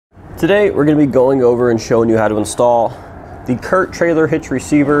Today we're going to be going over and showing you how to install the CURT Trailer Hitch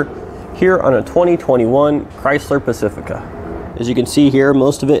receiver here on a 2021 Chrysler Pacifica. As you can see here,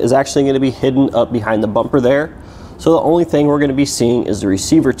 most of it is actually going to be hidden up behind the bumper there. So the only thing we're going to be seeing is the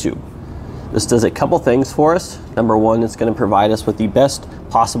receiver tube. This does a couple things for us. Number one, it's going to provide us with the best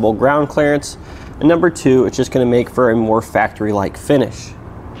possible ground clearance. And number two, it's just going to make for a more factory-like finish.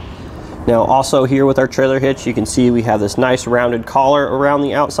 Now also here with our trailer hitch, you can see we have this nice rounded collar around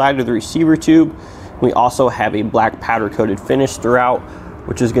the outside of the receiver tube. We also have a black powder coated finish throughout,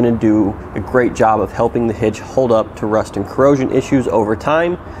 which is going to do a great job of helping the hitch hold up to rust and corrosion issues over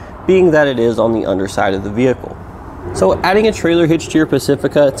time, being that it is on the underside of the vehicle. So adding a trailer hitch to your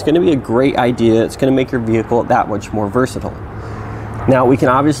Pacifica, it's going to be a great idea. It's going to make your vehicle that much more versatile. Now we can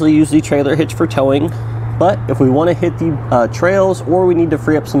obviously use the trailer hitch for towing, but if we want to hit the trails or we need to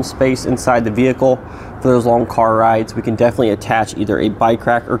free up some space inside the vehicle for those long car rides, we can definitely attach either a bike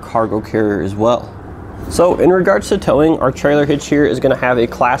rack or cargo carrier as well. So in regards to towing, our trailer hitch here is going to have a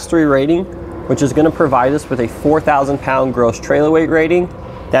class 3 rating, which is going to provide us with a 4,000 pound gross trailer weight rating.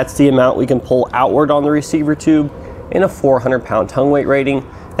 That's the amount we can pull outward on the receiver tube, and a 400 pound tongue weight rating.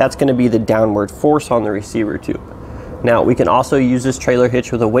 That's going to be the downward force on the receiver tube. Now we can also use this trailer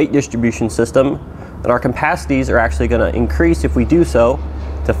hitch with a weight distribution system, and our capacities are actually going to increase if we do so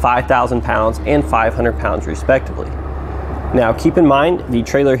to 5,000 pounds and 500 pounds respectively. Now keep in mind, the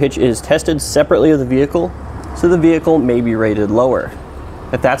trailer hitch is tested separately of the vehicle, so the vehicle may be rated lower.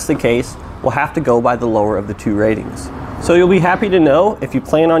 If that's the case, we'll have to go by the lower of the two ratings. So you'll be happy to know, if you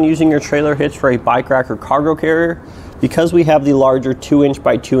plan on using your trailer hitch for a bike rack or cargo carrier, because we have the larger 2"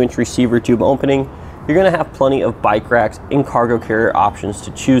 by 2" receiver tube opening, you're going to have plenty of bike racks and cargo carrier options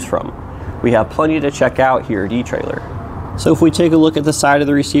to choose from. We have plenty to check out here at eTrailer. So if we take a look at the side of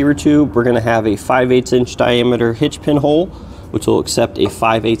the receiver tube, we're going to have a 5/8 inch diameter hitch pin hole, which will accept a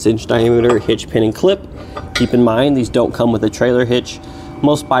 5/8 inch diameter hitch pin and clip. Keep in mind, these don't come with a trailer hitch.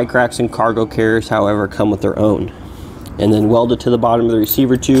 Most bike racks and cargo carriers, however, come with their own. And then welded to the bottom of the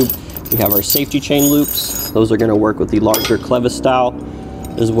receiver tube, we have our safety chain loops. Those are going to work with the larger clevis style,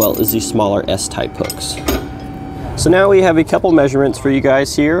 as well as the smaller S-type hooks. So now we have a couple measurements for you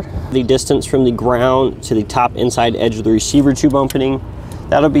guys here. The distance from the ground to the top inside edge of the receiver tube opening.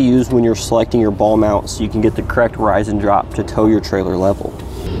 That'll be used when you're selecting your ball mount so you can get the correct rise and drop to tow your trailer level.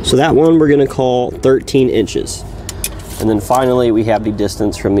 So that one we're going to call 13 inches. And then finally we have the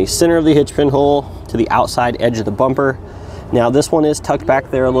distance from the center of the hitch pin hole to the outside edge of the bumper. Now this one is tucked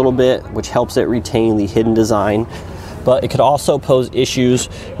back there a little bit, which helps it retain the hidden design, but it could also pose issues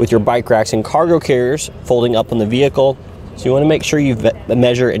with your bike racks and cargo carriers folding up on the vehicle. So you want to make sure you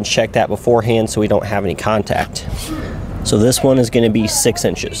measure and check that beforehand so we don't have any contact. So this one is going to be 6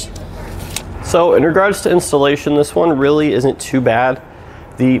 inches. So in regards to installation, this one really isn't too bad.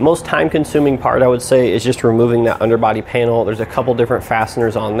 The most time consuming part, I would say, is just removing that underbody panel. There's a couple different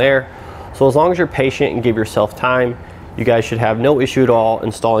fasteners on there. So as long as you're patient and give yourself time, you guys should have no issue at all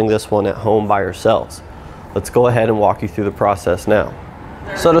installing this one at home by yourselves. Let's go ahead and walk you through the process now.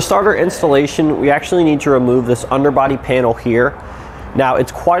 So to start our installation, we actually need to remove this underbody panel here. Now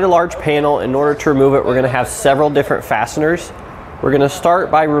it's quite a large panel. In order to remove it, we're going to have several different fasteners. We're going to start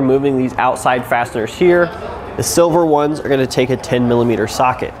by removing these outside fasteners here. The silver ones are going to take a 10mm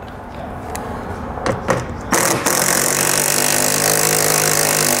socket.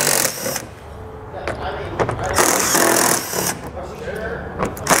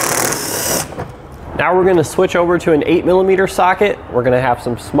 Now we're going to switch over to an 8mm socket. We're going to have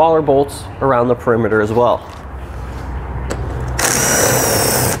some smaller bolts around the perimeter as well.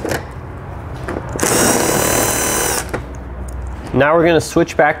 Now we're going to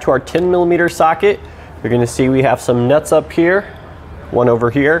switch back to our 10mm socket. You're going to see we have some nuts up here, one over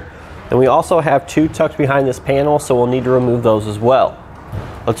here, and we also have 2 tucked behind this panel, so we'll need to remove those as well.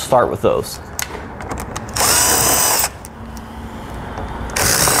 Let's start with those.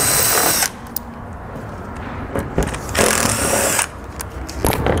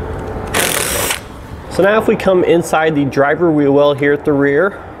 So now if we come inside the driver wheel well here at the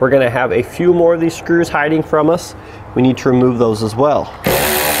rear, we're going to have a few more of these screws hiding from us. We need to remove those as well.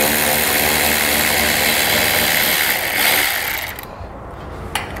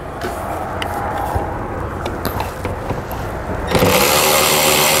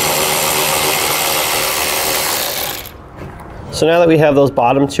 So now that we have those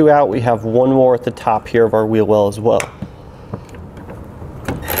bottom 2 out, we have one more at the top here of our wheel well as well.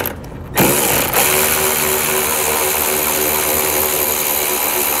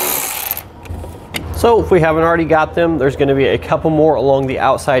 So if we haven't already got them, there's going to be a couple more along the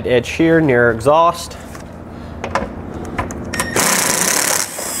outside edge here near exhaust.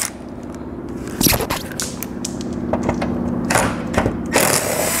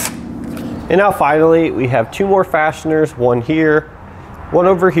 And now finally, we have 2 more fasteners, one here, one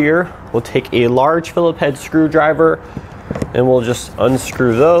over here. We'll take a large Phillips head screwdriver and we'll just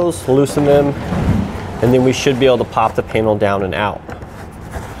unscrew those, loosen them, and then we should be able to pop the panel down and out.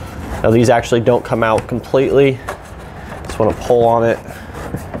 Now these actually don't come out completely. Just want to pull on it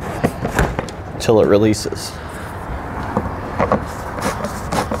until it releases.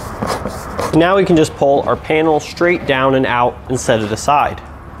 Now we can just pull our panel straight down and out and set it aside.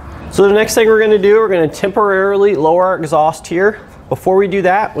 So the next thing we're going to do, we're going to temporarily lower our exhaust here. Before we do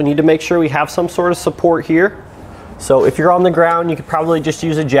that, we need to make sure we have some sort of support here. So if you're on the ground, you could probably just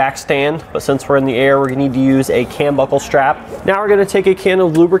use a jack stand, but since we're in the air, we're going to need to use a cam buckle strap. Now we're going to take a can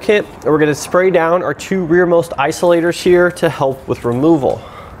of lubricant and we're going to spray down our 2 rearmost isolators here to help with removal.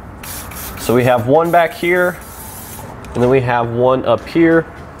 So we have one back here, and then we have one up here.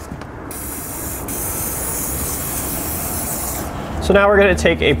 So now we're going to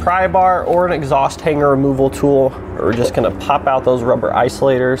take a pry bar or an exhaust hanger removal tool, and we're just going to pop out those rubber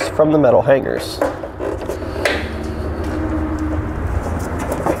isolators from the metal hangers.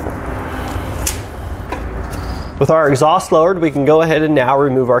 With our exhaust lowered, we can go ahead and now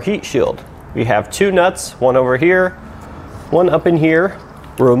remove our heat shield. We have 2 nuts, one over here, one up in here.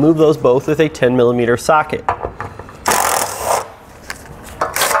 We'll remove those both with a 10mm socket.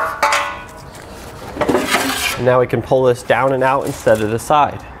 And now we can pull this down and out and set it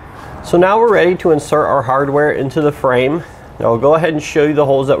aside. So now we're ready to insert our hardware into the frame. Now I'll go ahead and show you the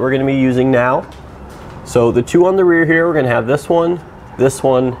holes that we're going to be using now. So the 2 on the rear here, we're going to have this one,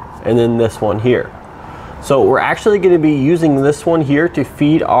 and then this one here. So we're actually going to be using this one here to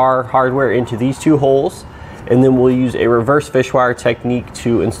feed our hardware into these 2 holes, and then we'll use a reverse fish wire technique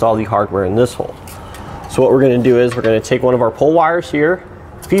to install the hardware in this hole. So what we're going to do is we're going to take one of our pull wires here,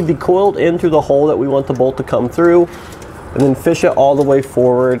 feed the coiled in through the hole that we want the bolt to come through, and then fish it all the way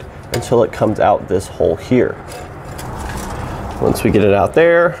forward until it comes out this hole here. Once we get it out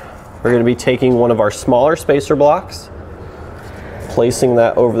there, we're going to be taking one of our smaller spacer blocks, placing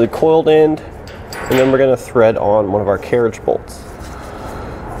that over the coiled end, and then we're going to thread on one of our carriage bolts.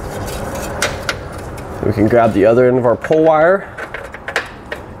 We can grab the other end of our pull wire,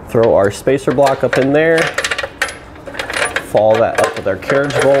 throw our spacer block up in there, follow that up with our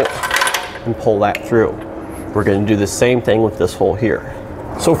carriage bolt, and pull that through. We're going to do the same thing with this hole here.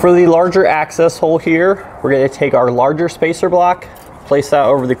 So for the larger access hole here, we're going to take our larger spacer block, place that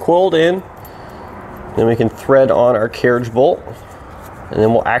over the coiled end, then we can thread on our carriage bolt. And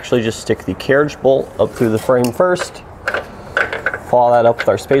then we'll actually just stick the carriage bolt up through the frame first, follow that up with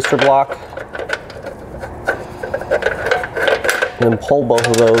our spacer block, and then pull both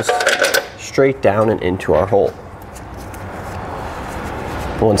of those straight down and into our hole.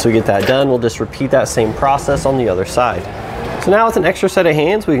 Once we get that done, we'll just repeat that same process on the other side. So now with an extra set of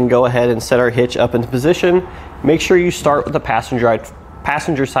hands, we can go ahead and set our hitch up into position. Make sure you start with the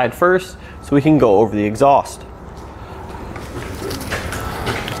passenger side first so we can go over the exhaust.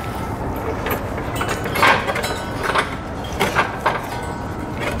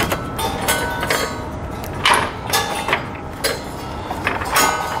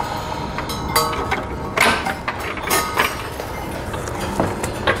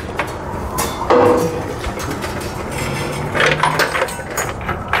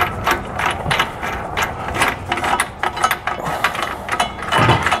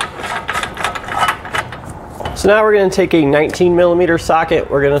 So now we're going to take a 19mm socket,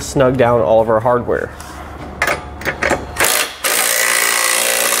 we're going to snug down all of our hardware.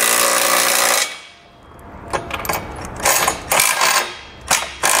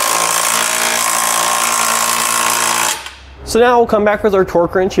 So now we'll come back with our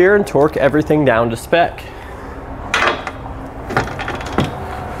torque wrench here and torque everything down to spec.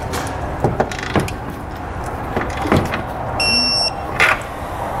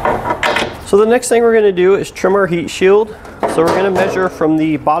 So the next thing we're going to do is trim our heat shield. So we're going to measure from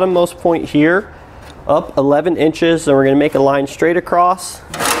the bottommost point here up 11 inches, and we're going to make a line straight across.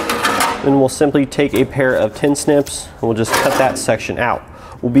 Then we'll simply take a pair of tin snips and we'll just cut that section out.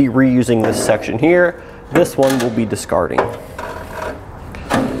 We'll be reusing this section here. This one we'll be discarding.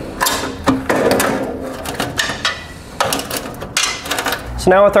 So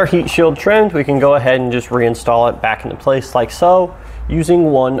now with our heat shield trimmed, we can go ahead and just reinstall it back into place like so, using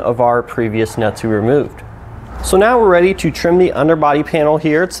one of our previous nuts we removed. So now we're ready to trim the underbody panel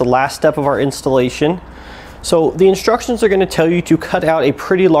here. It's the last step of our installation. So the instructions are going to tell you to cut out a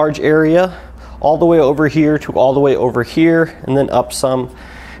pretty large area, all the way over here to all the way over here, and then up some.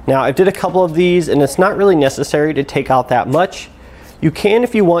 Now I did a couple of these and it's not really necessary to take out that much. You can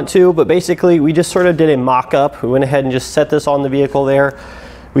if you want to, but basically we just sort of did a mock-up. We went ahead and just set this on the vehicle there.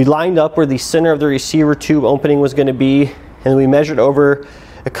 We lined up where the center of the receiver tube opening was going to be, and we measured over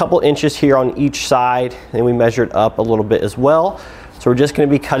a couple inches here on each side, and we measured up a little bit as well. So we're just going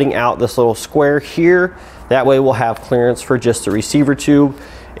to be cutting out this little square here. That way we'll have clearance for just the receiver tube,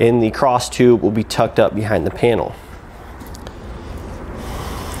 and the cross tube will be tucked up behind the panel.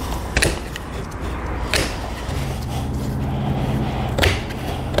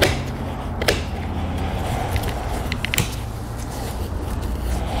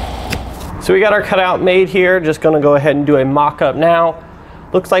 So we got our cutout made here. Just going to go ahead and do a mock-up now.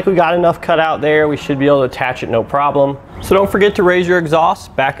 Looks like we got enough cut out there. We should be able to attach it no problem. So don't forget to raise your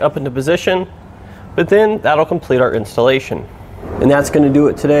exhaust back up into position, but then that'll complete our installation. And that's going to do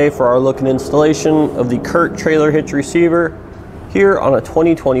it today for our look and installation of the CURT Trailer Hitch receiver here on a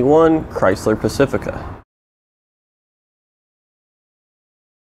 2021 Chrysler Pacifica.